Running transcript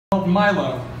called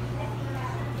Milo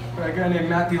by a guy named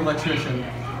Matt the Electrician.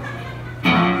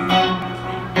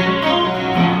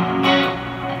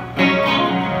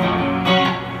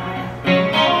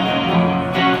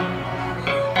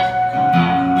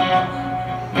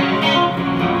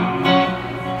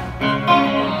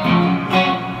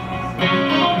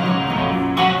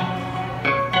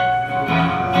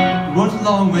 It was a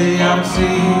long way out at sea,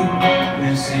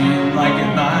 and it seemed like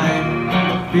it might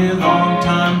be a long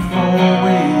time before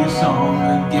we saw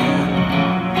him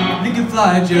again. He could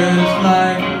fly just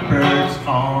like birds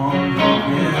on the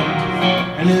wind,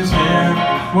 and his hair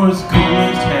was the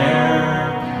coolest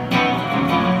hair.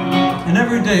 And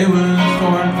every day was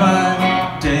 4 and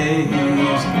 5 days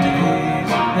and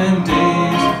days and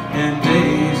days and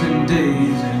days and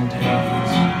days and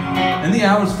days. And the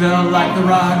hours felt like the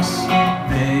rocks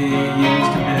they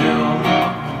used to build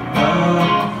the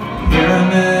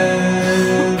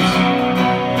pyramids.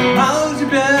 Milo's your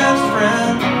best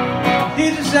friend,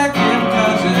 he's your second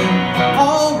cousin.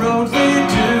 All roads lead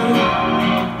to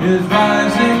his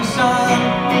rising sun.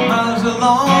 Milo's a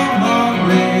long, long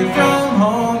way from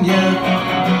home yet.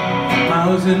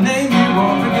 Milo's a name you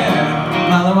won't forget.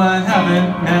 Milo I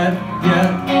haven't met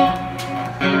yet.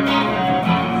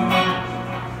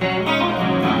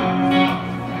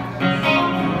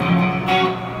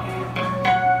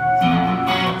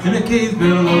 In a cave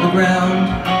below the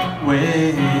ground,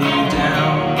 way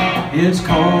down, it's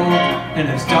cold and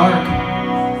it's dark,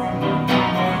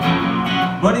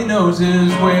 but he knows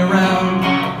his way around,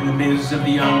 and the mazes of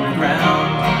the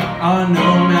underground are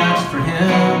no match for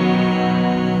him.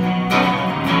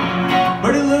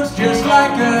 But he looks just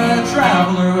like a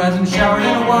traveler who hasn't showered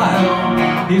in a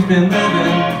while. He's been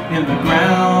living in the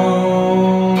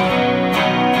ground.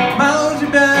 Milo's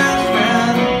your best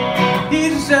friend,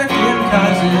 he's a second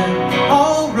cousin.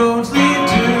 All roads lead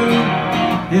to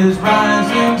his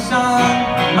rising sun.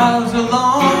 Milo's a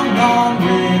long, long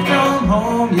way from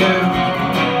home, yeah.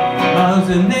 Milo's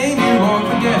a name you won't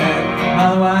forget.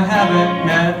 Milo I haven't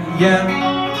met yet.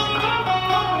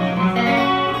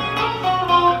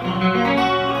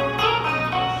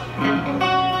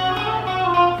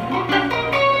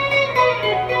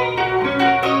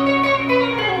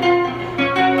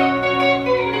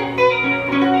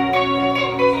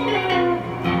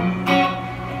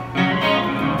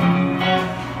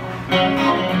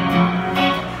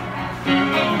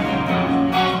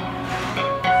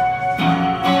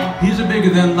 He's a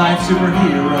bigger-than-life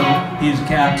superhero. He's a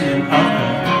captain of the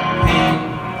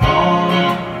ping-pong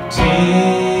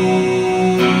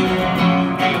team.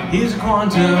 He's a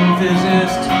quantum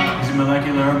physicist. He's a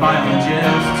molecular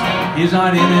biologist. He's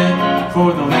not in it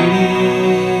for the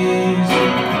ladies.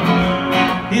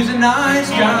 He's a nice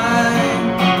guy,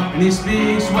 and he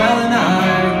speaks well, and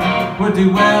I would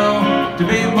do well to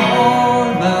be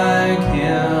more like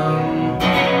him.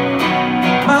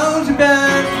 Milo's your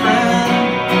best friend,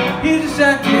 he's a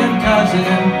second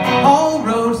cousin. All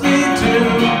roads lead to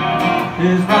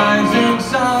his rising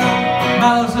sun.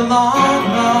 Milo's a long,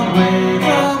 long way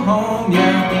from home,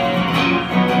 yeah.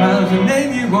 Milo's a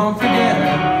name you won't forget.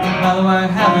 Milo I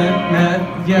haven't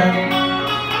met yet.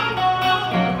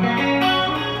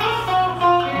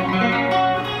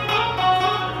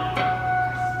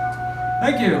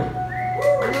 Thank you.